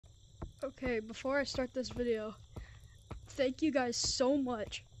Okay, before I start this video, thank you guys so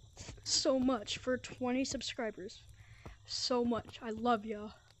much for 20 subscribers. So much. I love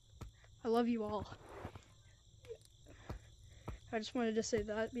y'all. I love you all. I just wanted to say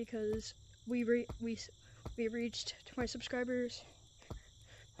that because we reached 20 subscribers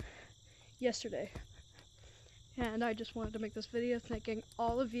yesterday. And I just wanted to make this video thanking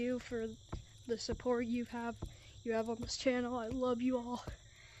all of you for the support you have on this channel. I love you all.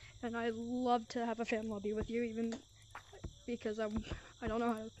 And I love to have a fan lobby with you, even because I don't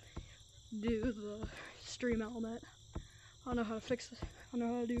know how to do the stream element. I don't know how to fix this. I don't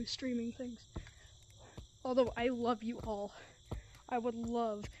know how to do streaming things. Although I love you all. I would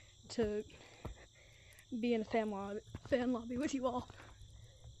love to be in a fan lobby with you all.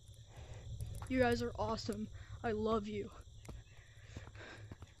 You guys are awesome. I love you.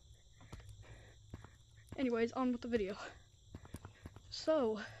 Anyways, on with the video.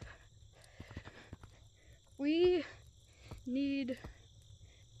 So, we need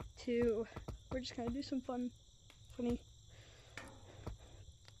to, we're just gonna do some funny.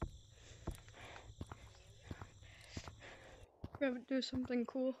 We're gonna do something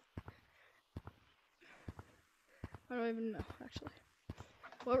cool. I don't even know, actually.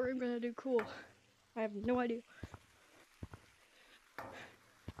 What we're gonna do cool, I have no idea.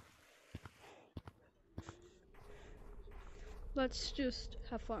 Let's just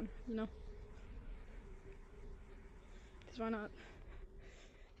have fun, you know? Because why not?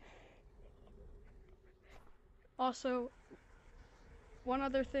 Also, one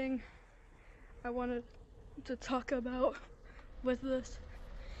other thing I wanted to talk about with this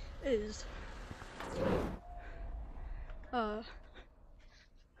is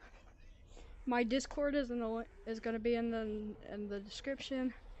my Discord is gonna be in the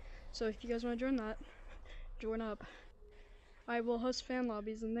description. So if you guys want to join that, join up. I will host fan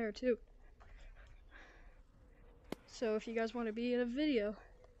lobbies in there too. So if you guys want to be in a video,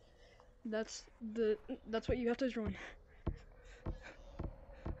 that's what you have to join.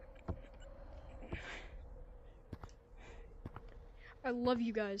 I love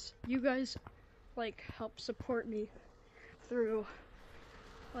you guys. You guys like help support me through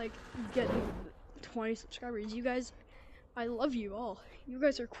like getting 20 subscribers. You guys, I love you all. You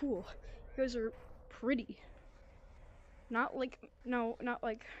guys are cool. You guys are pretty. Not like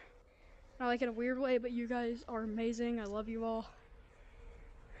in a weird way, but you guys are amazing. I love you all.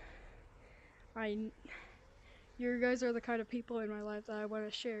 You guys are the kind of people in my life that I want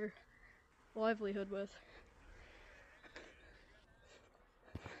to share livelihood with.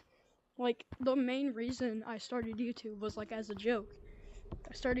 Like, the main reason I started YouTube was like as a joke.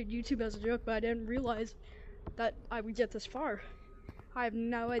 I started YouTube as a joke, but I didn't realize that I would get this far. I have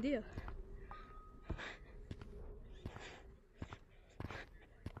no idea.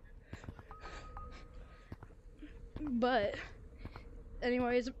 But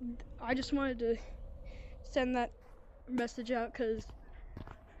anyways, I just wanted to send that message out because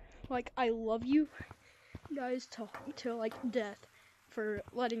like I love you guys to like death for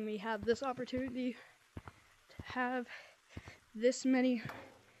letting me have this opportunity to have this many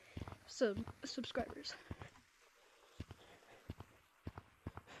subscribers.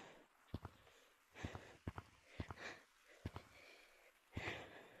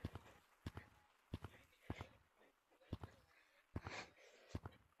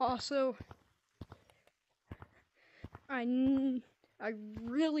 Also, I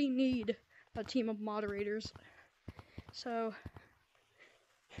really need a team of moderators. So,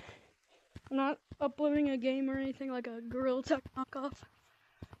 I'm not uploading a game or anything like a Gorilla Tech knockoff.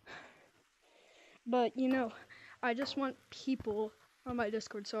 But, you know, I just want people on my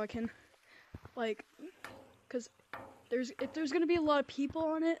Discord so I can, like, because if there's gonna be a lot of people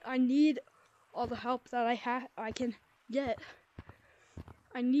on it, I need all the help that I can get.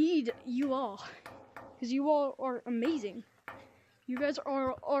 I need you all, because you all are amazing. You guys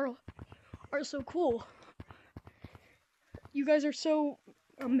are so cool. You guys are so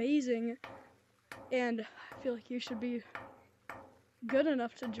amazing, and I feel like you should be good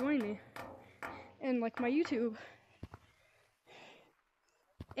enough to join me and like my YouTube.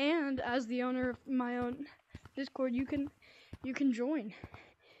 And as the owner of my own Discord, you can join.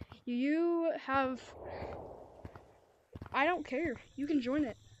 You have, I don't care. You can join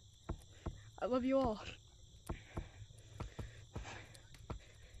it. I love you all.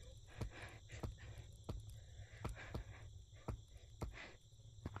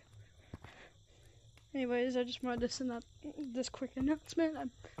 Anyways, I just wanted to send out this quick announcement.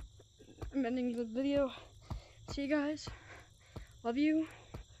 I'm ending the video. See you guys. Love you.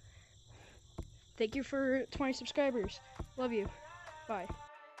 Thank you for 20 subscribers. Love you. Bye.